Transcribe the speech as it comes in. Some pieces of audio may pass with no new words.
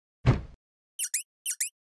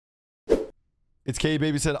It's K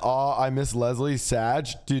Baby said, "Oh, I miss Leslie." Sag,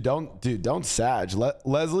 dude, don't Sag.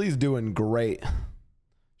 Leslie's doing great.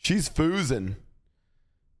 She's foozing.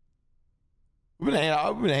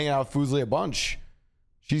 I've been hanging out with Fuslie a bunch.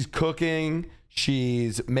 She's cooking.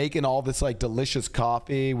 She's making all this like delicious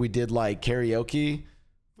coffee. We did like karaoke.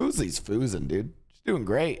 Fuslie's foozing, dude. She's doing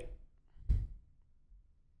great.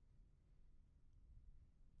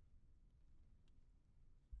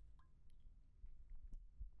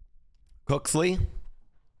 Cooksley?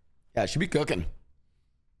 Yeah, she be cooking.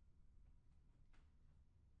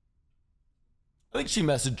 I think she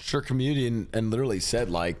messaged her community and literally said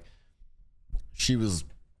like she was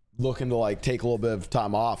looking to like take a little bit of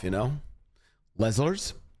time off, you know?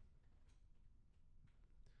 Leslers?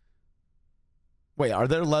 Wait, are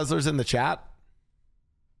there Leslers in the chat?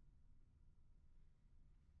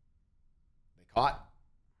 They caught?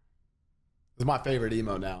 This is my favorite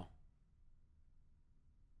emo now.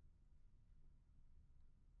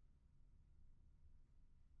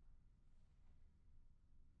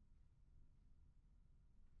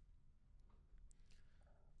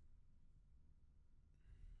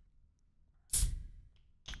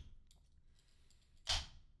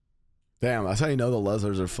 Damn, that's how you know the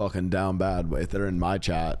Leslers are fucking down bad. But if they're in my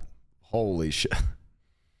chat, holy shit.